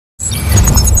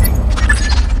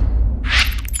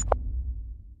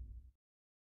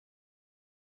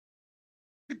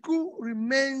Atiku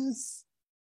remains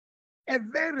a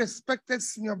very respected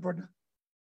senior brother.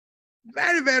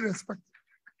 Very, very respected.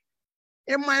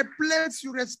 In my place,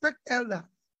 you respect elder.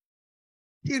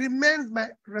 He remains my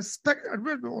respected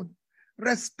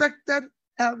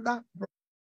elder brother.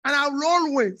 And I will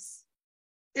always,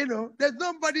 there's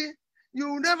nobody, you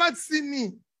will never see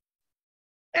me.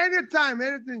 Anytime,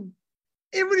 anything.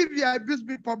 Even if you abuse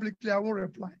me publicly, I won't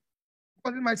reply.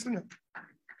 Because it's my senior.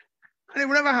 And it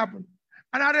will never happen.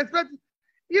 And I respect,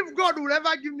 if God will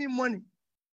ever give me money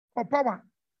or power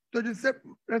to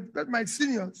respect my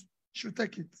seniors, should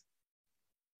take it.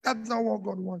 That's not what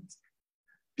God wants.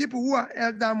 People who are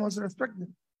elder must respect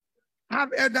them. I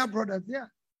have elder brothers, yeah.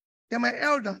 They're my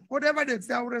elders. Whatever they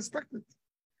say, I will respect it.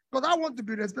 Because I want to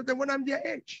be respected when I'm their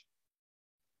age.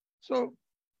 So,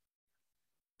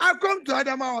 I've come to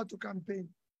Adamawa to campaign.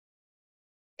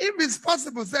 If it's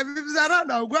possible, say, if he's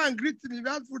around, I'll go and greet him. If he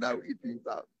has food, I will eat him.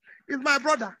 He's my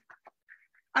brother.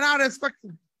 And I respect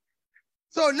him.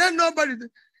 So let nobody,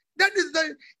 that is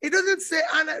it doesn't say,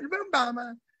 and I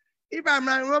remember, if I'm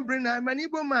an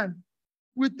Igbo man,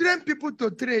 we train people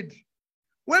to trade.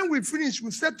 When we finish,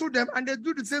 we settle them and they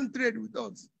do the same trade with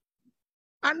us.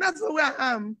 And that's where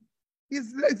I am. He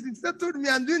settled me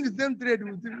and doing the same trade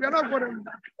with him. We are not going to.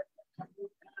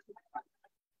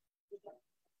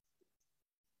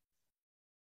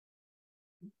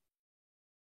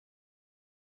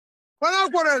 We're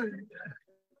not quarreling.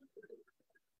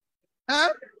 Huh?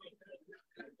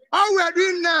 All we are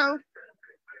doing now is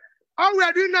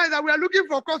that we are looking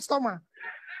for customer.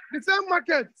 The same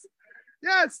market.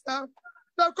 Yes.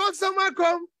 The customer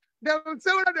come, they will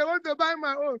say whether they want to buy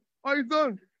my own or his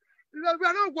own. Because we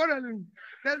are not quarreling.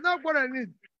 There's no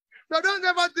quarreling. So don't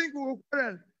ever think we will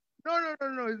quarrel. No.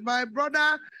 It's my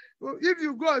brother. If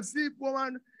you go and see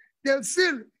woman, they'll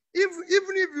still, even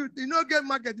if you don't get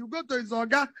market, you go to his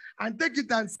organ and take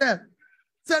it and sell.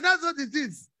 So that's what it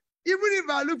is. Even if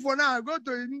I look for now, I go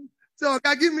to him, say,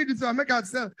 okay, give me this, I'll make it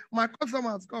sell. My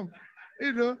customers come.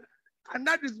 And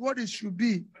that is what it should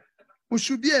be. We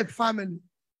should be a family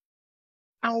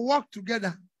and work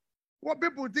together. What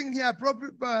people think here,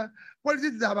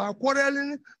 politics is about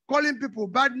quarreling, calling people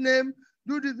bad name,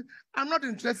 do this. I'm not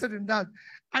interested in that.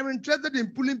 I'm interested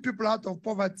in pulling people out of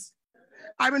poverty.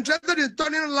 I'm interested in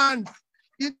turning land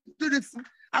into this.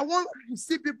 I want to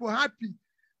see people happy.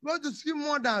 I want to see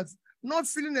mothers not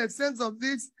feeling a sense of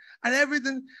this and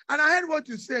everything. And I heard what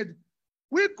you said.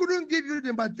 We couldn't give you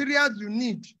the materials you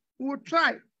need. We will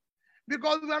try.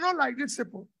 Because we are not like these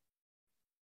people.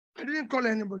 I didn't call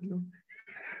anybody.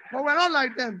 But we're not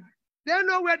like them. They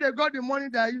know where they got the money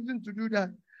they are using to do that.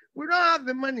 We don't have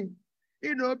the money.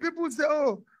 People say,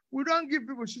 oh, we don't give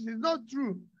people shit. It's not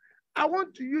true. I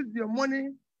want to use your money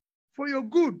for your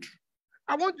good.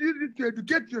 I want to use it to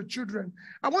educate your children.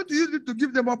 I want to use it to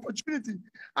give them opportunity.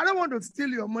 I don't want to steal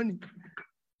your money.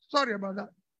 Sorry about that.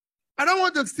 I don't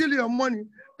want to steal your money.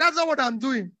 That's not what I'm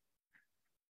doing.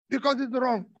 Because it's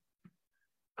wrong.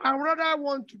 I rather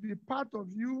want to be part of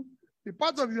you, be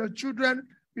part of your children,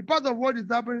 be part of what is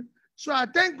happening. So I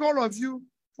thank all of you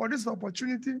for this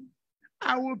opportunity.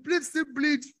 I will please still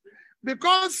bleed.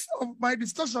 Because of my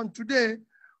discussion today,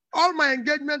 all my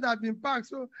engagement have been packed.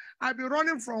 So I'll be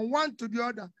running from one to the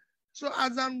other. So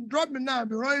as I'm dropping now, I'll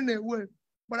be running away.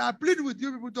 But I plead with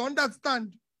you people to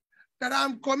understand that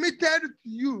I'm committed to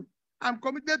you. I'm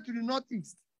committed to the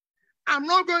Northeast. I'm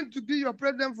not going to be your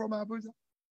president from Abuja.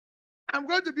 I'm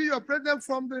going to be your president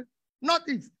from the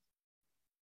Northeast.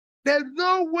 There's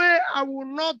no way I will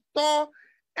not tour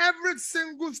every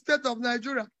single state of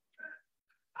Nigeria.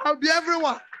 I'll be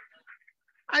everywhere.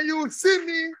 And you will see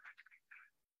me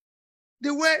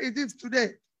the way it is today.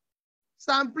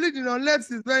 So I'm pleading,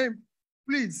 unless it's very,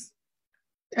 please.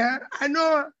 Yeah, I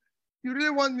know you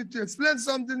really want me to explain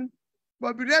something,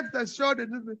 but be rest assured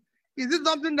that is it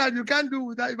something that you can't do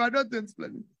without if I don't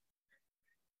explain it?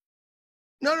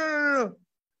 No.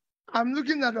 I'm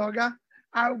looking at Oga.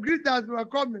 I'll greet as we are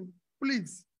coming,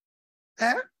 please.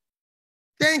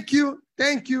 Thank you.